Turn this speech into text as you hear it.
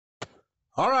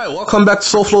All right, welcome back to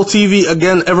SouFLoTV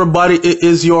again, everybody. It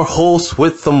is your host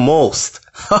with the most.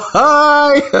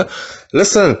 Hi.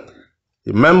 Listen,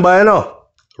 remember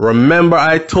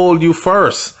I told you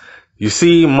first. You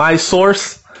see, my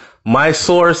source,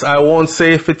 I won't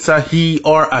say if it's a he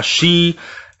or a she.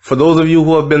 For those of you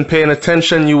who have been paying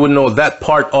attention, you would know that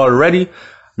part already.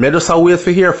 Me just a wait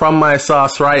for hear from my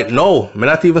sauce right now. Me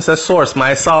not even say source,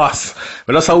 my sauce.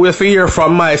 Me just a wait for hear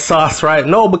from my sauce right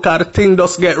now because the thing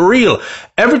does get real.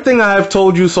 Everything I have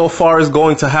told you so far is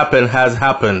going to happen has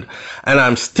happened. And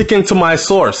I'm sticking to my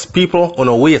source. People,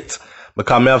 wanna wait.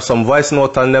 Because I have some voice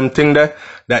note on them thing there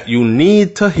that you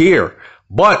need to hear.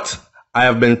 But I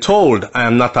have been told I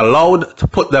am not allowed to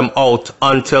put them out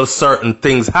until certain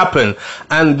things happen.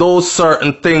 And those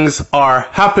certain things are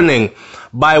happening.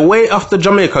 By way of the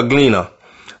Jamaica Gleaner,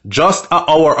 just an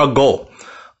hour ago,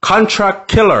 contract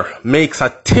killer makes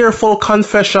a tearful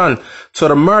confession to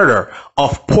the murder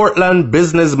of Portland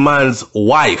businessman's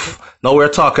wife. Now we're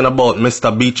talking about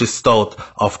Mr. Beachy Stout,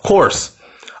 of course.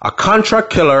 A contract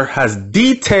killer has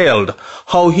detailed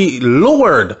how he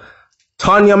lured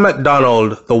Tanya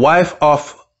McDonald, the wife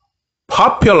of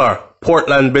popular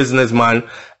Portland businessman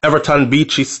Everton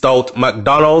Beachy Stout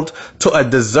McDonald, to a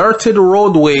deserted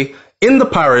roadway in the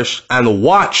parish and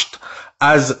watched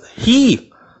as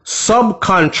he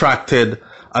subcontracted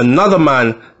another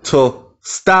man to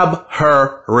stab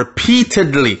her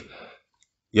repeatedly.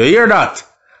 You hear that?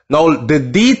 Now, the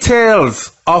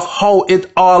details of how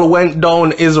it all went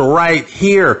down is right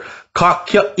here.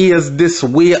 Cock your ears this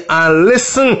way and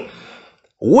listen.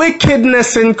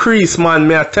 Wickedness increase, man,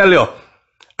 may I tell you.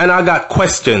 And I got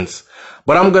questions.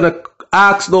 But I'm going to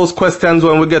ask those questions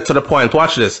when we get to the point.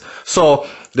 Watch this. So,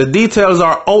 the details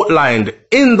are outlined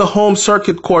in the home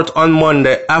circuit court on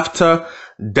Monday after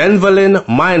Denvelin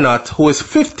Minot, who is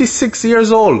 56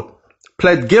 years old,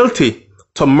 pled guilty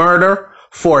to murder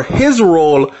for his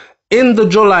role in the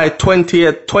July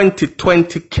 20th,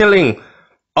 2020 killing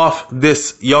of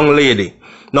this young lady.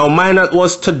 Now, Minot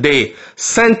was today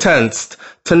sentenced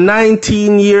to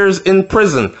 19 years in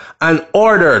prison and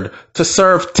ordered to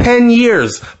serve 10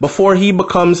 years before he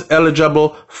becomes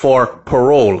eligible for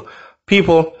parole.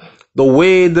 People, the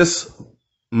way this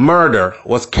murder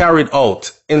was carried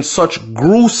out in such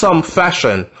gruesome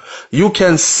fashion, you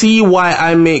can see why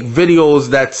I make videos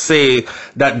that say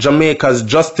that Jamaica's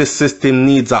justice system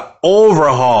needs an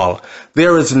overhaul.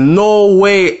 There is no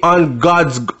way on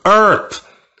God's earth,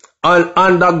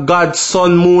 under God's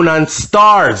sun, moon, and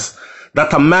stars,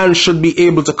 that a man should be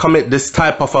able to commit this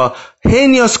type of a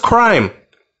heinous crime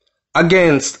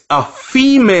against a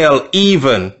female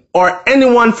even, or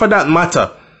anyone for that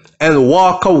matter, and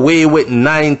walk away with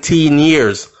 19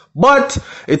 years. But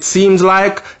it seems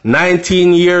like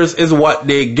 19 years is what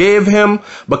they gave him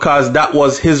because that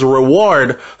was his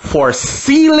reward for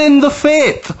sealing the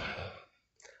faith,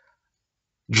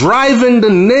 driving the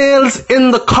nails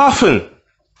in the coffin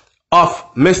of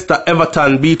Mr.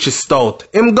 Everton Beachy Stout.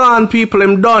 Him gone, people,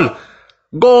 him done.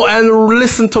 Go and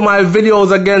listen to my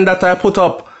videos again that I put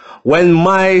up when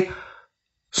my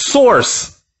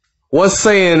source was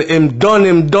saying him done.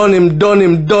 Them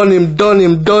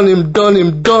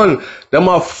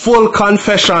a full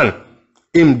confession.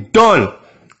 Him done.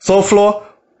 So Flo,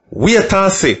 wait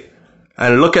and see.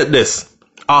 And look at this.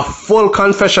 A full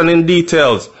confession in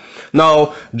details.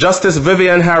 Now, Justice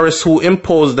Vivian Harris, who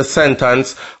imposed the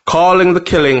sentence, calling the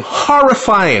killing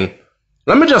horrifying.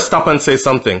 Let me just stop and say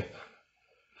something.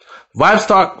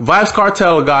 Vybz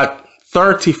Kartel got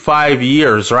 35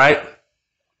 years, right?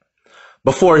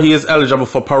 Before he is eligible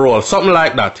for parole. Something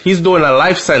like that. He's doing a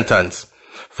life sentence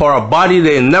for a body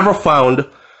they never found,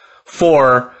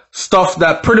 for stuff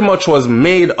that pretty much was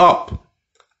made up.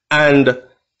 And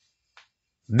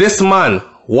this man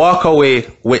walk away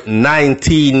with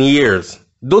 19 years.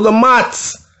 Do the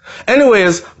maths.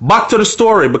 Anyways, back to the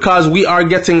story, because we are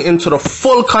getting into the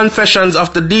full confessions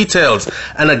of the details.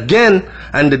 And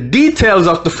the details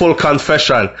of the full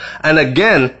confession. And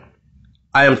again,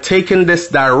 I am taking this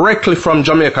directly from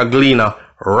Jamaica Gleaner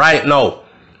right now.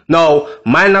 Now,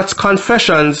 Minot's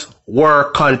confessions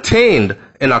were contained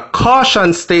in a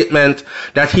caution statement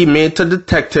that he made to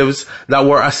detectives that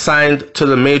were assigned to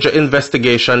the Major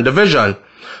Investigation Division.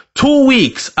 2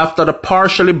 weeks after the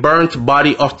partially burnt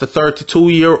body of the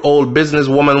 32-year-old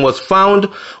businesswoman was found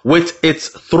with its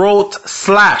throat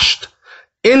slashed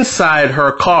inside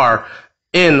her car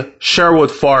in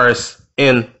Sherwood Forest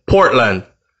in Portland.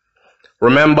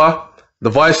 Remember the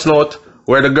voice note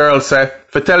where the girl said,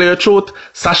 "For tell you the truth,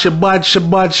 so she bad. So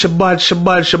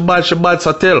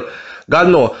till God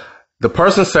know, the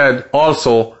person said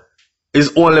also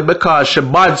is only because she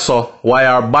bad so why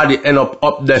her body end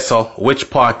up there so which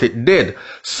part it did.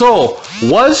 So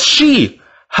was she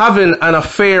having an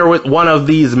affair with one of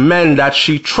these men that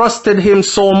she trusted him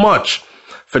so much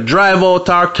for drive out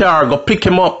her car, go pick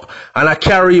him up and I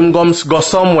carry him go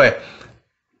somewhere?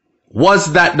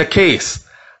 Was that the case?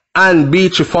 And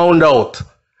Beachy found out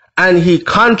and he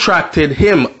contracted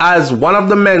him as one of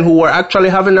the men who were actually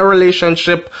having a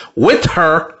relationship with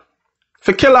her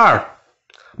for kill her.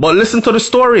 But listen to the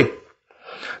story.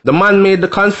 The man made the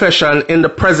confession in the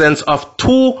presence of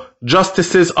 2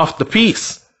 justices of the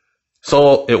peace.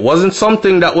 So it wasn't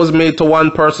something that was made to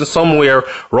one person somewhere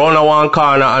round one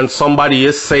corner and somebody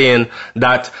is saying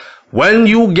that when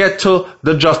you get to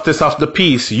the justice of the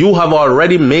peace, you have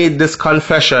already made this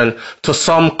confession to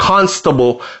some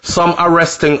constable, some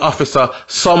arresting officer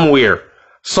somewhere,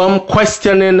 some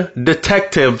questioning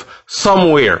detective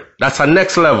somewhere. That's a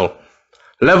next level.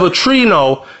 Level 3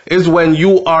 now is when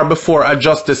you are before a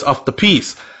justice of the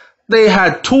peace. They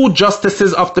had 2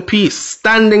 justices of the peace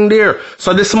standing there.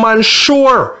 So this man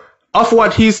sure of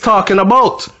what he's talking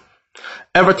about.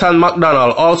 Everton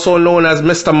McDonald, also known as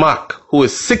Mr. Mac, who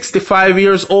is 65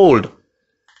 years old,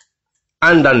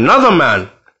 and another man,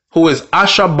 who is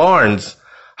Asha Barnes,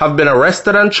 have been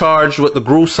arrested and charged with the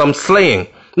gruesome slaying.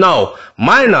 Now,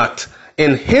 Minot,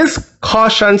 in his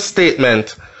caution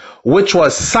statement, which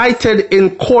was cited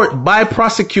in court by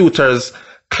prosecutors,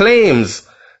 claims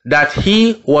that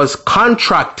he was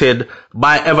contracted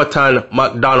by Everton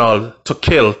McDonald to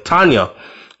kill Tanya.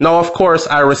 Now, of course,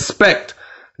 I respect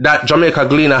that Jamaica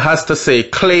Gleaner has to say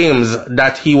claims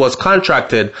that he was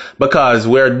contracted because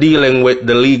we're dealing with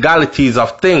the legalities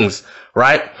of things,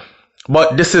 right?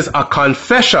 But this is a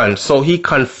confession, so he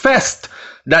confessed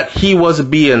that he was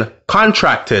being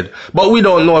contracted. But we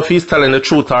don't know if he's telling the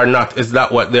truth or not. Is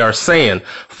that what they are saying?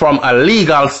 From a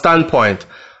legal standpoint,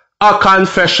 a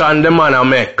confession the man a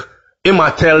make. He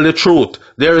might tell the truth.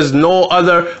 There is no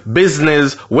other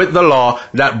business with the law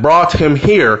that brought him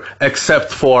here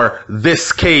except for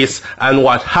this case and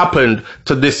what happened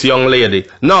to this young lady.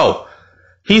 No,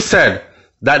 he said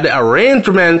that the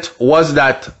arrangement was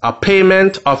that a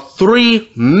payment of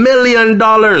 $3 million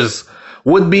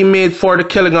would be made for the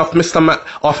killing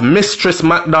of Mistress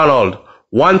McDonald.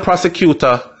 One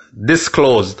prosecutor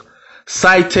disclosed,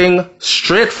 citing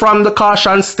straight from the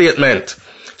caution statement.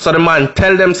 So the man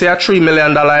tell them say a $3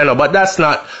 million, but that's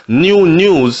not new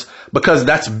news because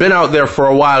that's been out there for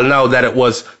a while now that it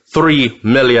was $3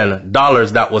 million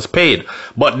that was paid.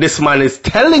 But this man is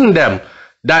telling them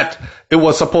that it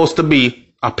was supposed to be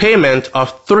a payment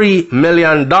of $3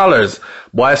 million.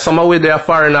 Boy, some of they are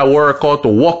foreigner work out to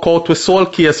walk out with soul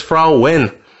case for a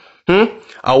win.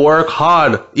 I work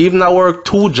hard. Even I work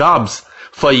 2 jobs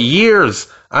for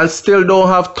years and still don't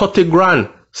have 30 grand.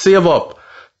 Save up.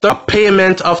 A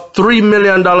payment of $3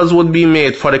 million would be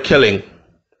made for the killing.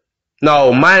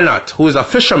 Now, Minot, who is a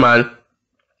fisherman,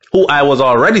 who I was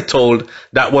already told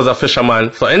that was a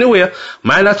fisherman. So anyway,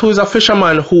 Minot, who is a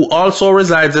fisherman who also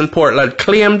resides in Portland,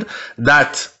 claimed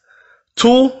that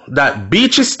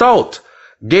Beachy Stout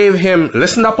gave him,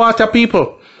 listen up out of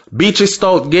people, Beachy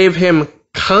Stout gave him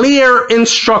clear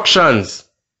instructions.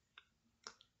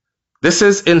 This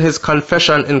is in his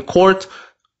confession in court,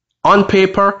 on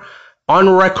paper, on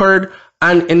record,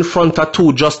 and in front of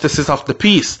 2 justices of the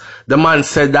peace. The man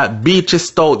said that Beachy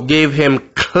Stout gave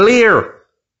him clear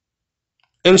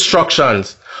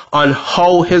instructions on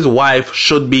how his wife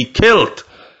should be killed.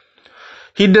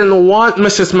 He didn't want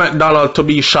Mrs. McDonald to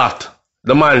be shot,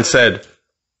 the man said,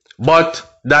 but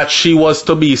that she was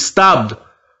to be stabbed.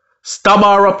 Stab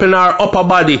her up in her upper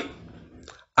body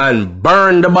and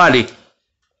burn the body.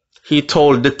 He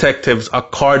told detectives,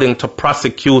 according to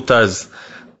prosecutors.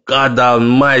 God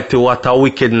almighty, what a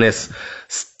wickedness.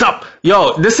 Stop.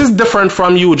 Yo, this is different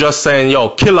from you just saying, yo,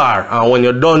 kill her. And when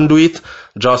you don't do it,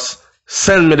 just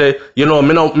send me the,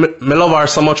 me love her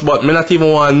so much, but me not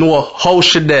even want to know how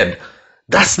she dead.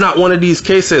 That's not one of these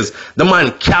cases. The man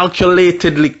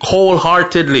calculatedly,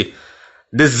 cold-heartedly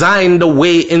designed the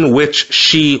way in which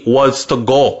she was to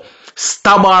go.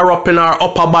 Stab her up in her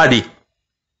upper body.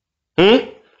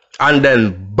 And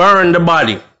then burn the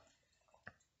body.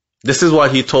 This is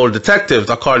what he told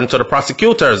detectives, according to the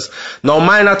prosecutors. Now,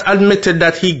 Minot admitted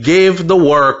that he gave the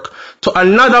work to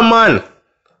another man.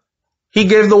 He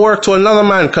gave the work to another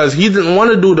man because he didn't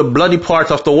want to do the bloody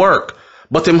part of the work.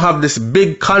 But him have this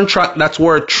big contract that's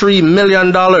worth $3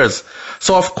 million.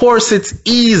 So, of course, it's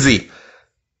easy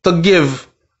to give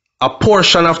a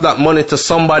portion of that money to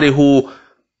somebody who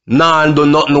do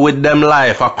nothing with them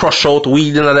life. Or crush out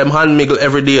weed in them hand miggle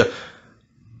every day.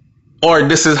 Or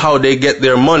this is how they get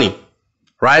their money,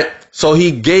 right? So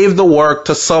he gave the work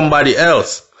to somebody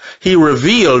else. He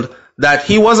revealed that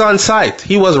he was on site.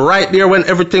 He was right there when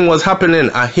everything was happening,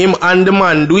 and him and the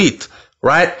man do it,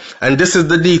 right? And this is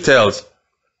the details.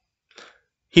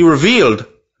 He revealed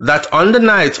that on the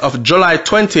night of July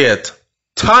 20th,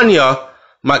 Tanya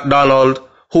McDonald,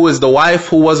 who is the wife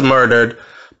who was murdered,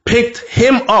 picked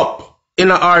him up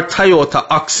in our Toyota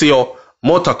Axio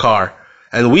motor car.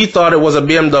 And we thought it was a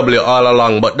BMW all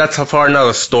along, but that's for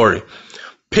another story.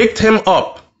 Picked him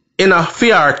up in a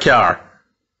Fiat car,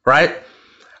 right?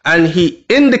 And he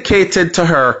indicated to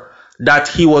her that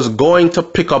he was going to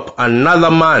pick up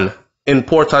another man in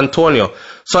Port Antonio.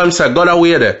 So I said, go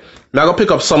away there. Now go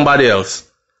pick up somebody else.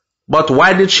 But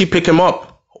why did she pick him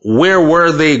up? Where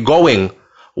were they going?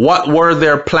 What were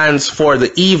their plans for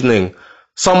the evening?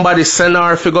 Somebody sent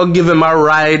her if you go give him a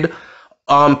ride,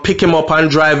 pick him up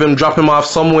and drive him, drop him off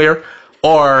somewhere?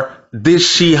 Or did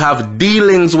she have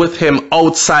dealings with him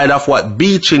outside of what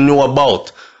Beachy knew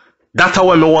about? That's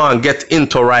how we want to get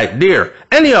into right there.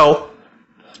 Anyhow,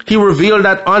 he revealed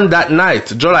that on that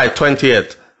night, July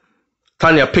 20th,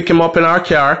 Tanya picked him up in our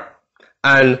car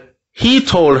and he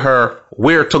told her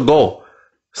where to go.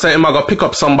 Said him I go pick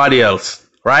up somebody else,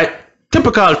 right?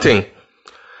 Typical thing.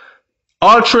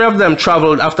 All three of them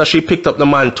traveled after she picked up the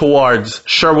man towards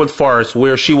Sherwood Forest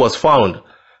where she was found.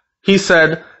 He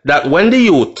said that when the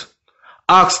youth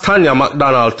asked Tanya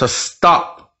McDonald to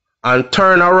stop and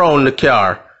turn around the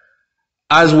car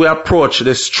as we approach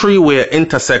this three-way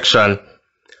intersection,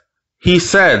 he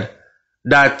said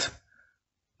that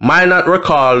might not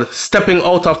recall stepping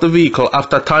out of the vehicle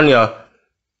after Tanya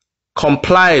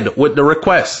complied with the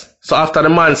request. So after the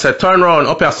man said, turn around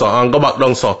up here so and go back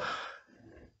down so,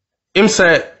 him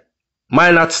said,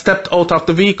 might not stepped out of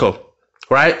the vehicle,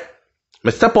 right?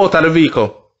 Me step out of the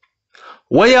vehicle.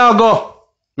 Where y'all go?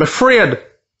 Me afraid.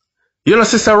 You know,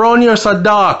 sister, around here so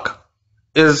dark,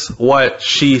 is what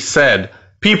she said.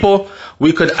 People,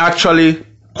 we could actually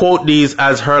quote these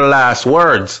as her last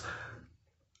words,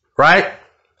 right?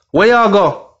 Where y'all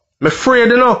go? Me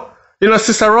afraid, you know. You know,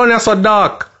 sister, around here so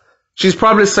dark. She's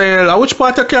probably saying, which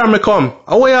part of car me come?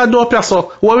 Where y'all do up here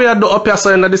so? Where y'all do up here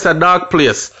so in this a dark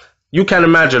place? You can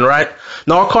imagine, right?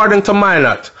 Now, according to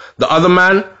Minot, the other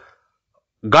man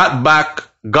got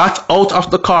out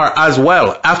of the car as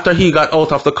well after he got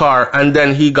out of the car, and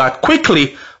then he got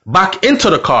quickly back into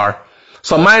the car.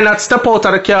 So Minot step out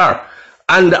of the car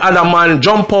and the other man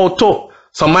jump out too.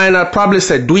 So Minot probably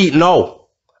said, do it now.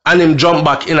 And him jump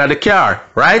back into the car,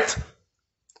 right?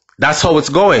 That's how it's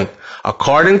going.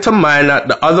 According to Minot,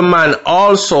 the other man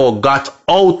also got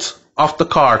out of the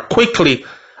car quickly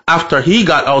after he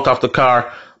got out of the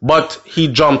car, but he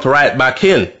jumped right back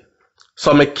in.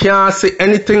 So I can't say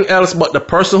anything else but the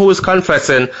person who is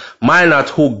confessing, Minot,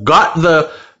 who got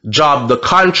the job, the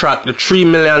contract, the $3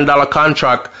 million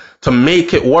contract to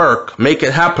make it work, make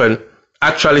it happen,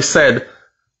 actually said,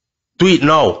 do it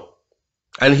now.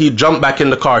 And he jumped back in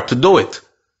the car to do it.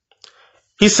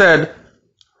 He said,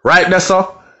 right there, sir,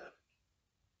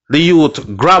 the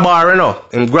youth grab her, you know,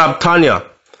 and grab Tanya,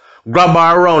 grab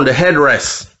her around the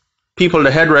headrest. People,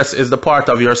 the headrest is the part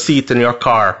of your seat in your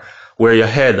car where your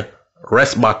head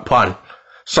rests back upon.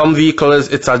 Some vehicles,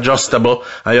 it's adjustable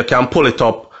and you can pull it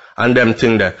up and them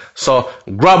thing there. So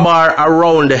grab her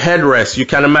around the headrest. You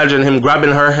can imagine him grabbing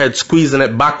her head, squeezing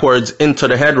it backwards into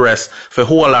the headrest for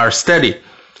hold her steady.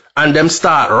 And them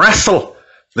start wrestle.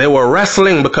 They were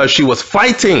wrestling because she was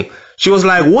fighting. She was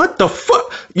like, what the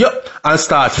fuck? Yep. And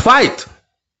start fight.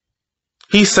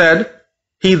 He said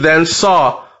he then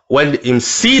saw when him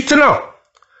seating up.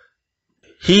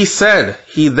 He said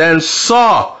he then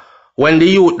saw when the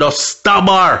youth just stab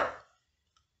her.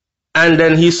 And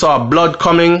then he saw blood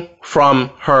coming from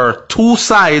her two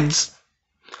sides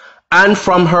and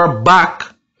from her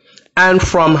back and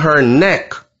from her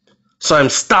neck. So him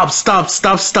stab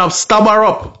her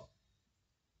up.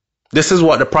 This is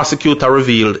what the prosecutor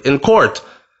revealed in court,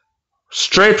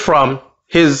 straight from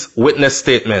his witness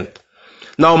statement.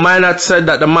 Now, Minot said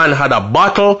that the man had a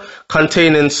bottle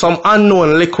containing some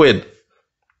unknown liquid,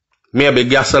 maybe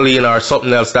gasoline or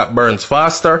something else that burns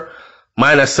faster.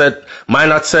 Minot said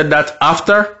that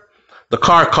after the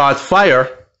car caught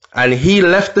fire and he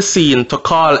left the scene to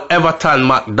call Everton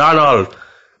McDonald,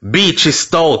 Beachy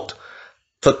Stout,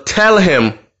 to tell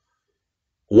him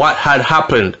what had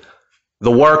happened.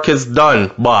 The work is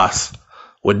done, boss.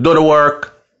 We do the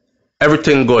work.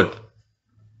 Everything good.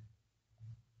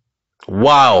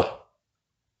 Wow.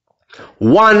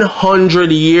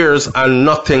 100 years and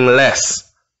nothing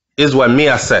less is what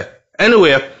Mia said.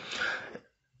 Anyway,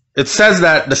 It says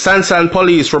that the Sansan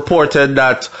police reported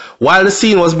that while the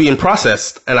scene was being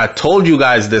processed, and I told you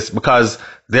guys this because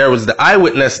there was the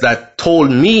eyewitness that told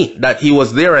me that he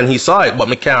was there and he saw it, but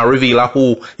me can't reveal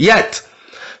who yet.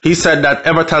 He said that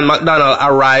Everton McDonald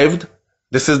arrived.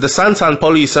 This is the Sansan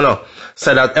police,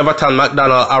 said that Everton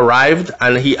McDonald arrived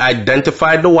and he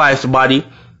identified the wife's body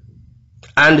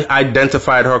and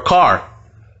identified her car.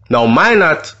 Now,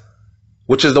 Minot,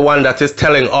 which is the one that is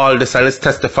telling all this and is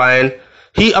testifying,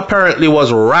 he apparently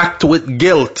was racked with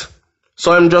guilt.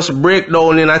 So him just break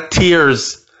down in a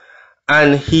tears.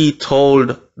 And he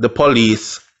told the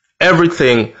police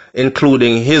everything,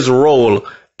 including his role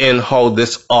in how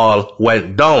this all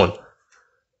went down.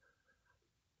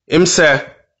 Him say,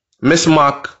 Miss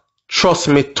Mac trust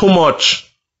me too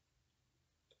much.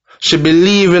 She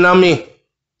believe in me.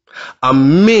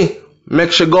 And me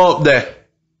make she go up there.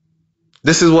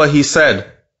 This is what he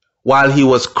said while he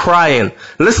was crying.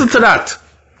 Listen to that.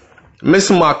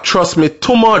 Miss Mac trust me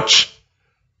too much.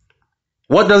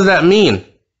 What does that mean?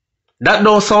 That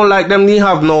don't sound like them they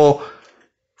have no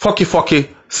fucky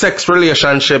sex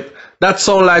relationship. That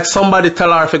sound like somebody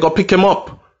tell her if you go pick him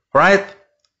up. Right?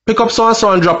 Pick up so and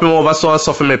so and drop him over so and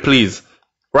so for me, please.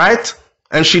 Right?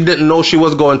 And she didn't know she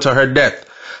was going to her death.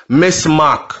 Miss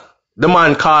Mac. The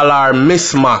man call her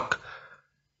Miss Mac.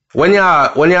 When you're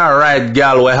a right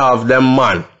girl, we have them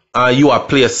man. And you are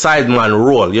play a sideman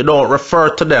role. You don't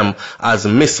refer to them as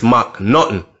Miss Mac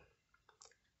nothing.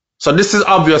 So this is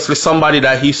obviously somebody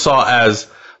that he saw as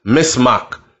Miss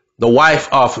Mac, the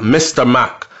wife of Mr.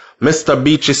 Mac, Mr.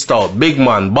 Beachy Stout, big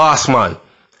man, boss man.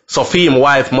 So for him,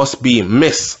 wife must be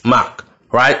Miss Mac,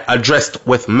 right? Addressed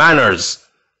with manners.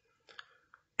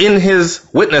 In his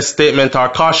witness statement or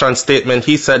caution statement,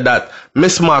 he said that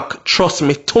Miss Mac trusts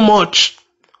me too much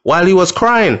while he was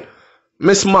crying.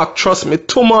 Miss Mac trusts me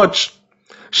too much.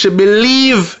 She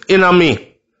believe in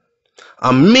me.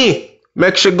 And me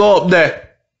make she go up there.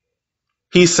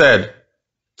 He said,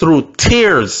 through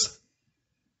tears.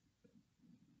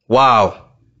 Wow.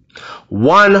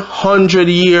 100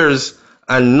 years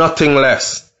and nothing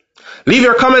less. Leave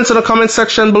your comments in the comment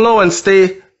section below and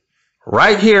stay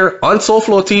right here on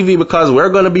SouFLoTV because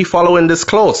we're going to be following this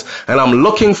close. And I'm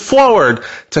looking forward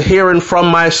to hearing from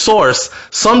my source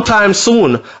sometime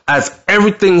soon as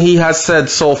everything he has said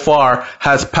so far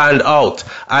has panned out.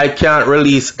 I can't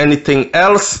release anything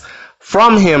else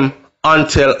from him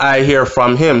until I hear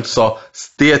from him. So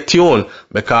stay tuned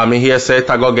because me here say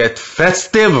it I go get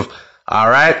festive.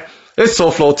 Alright? It's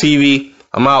SouFLoTV.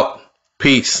 I'm out.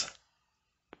 Peace.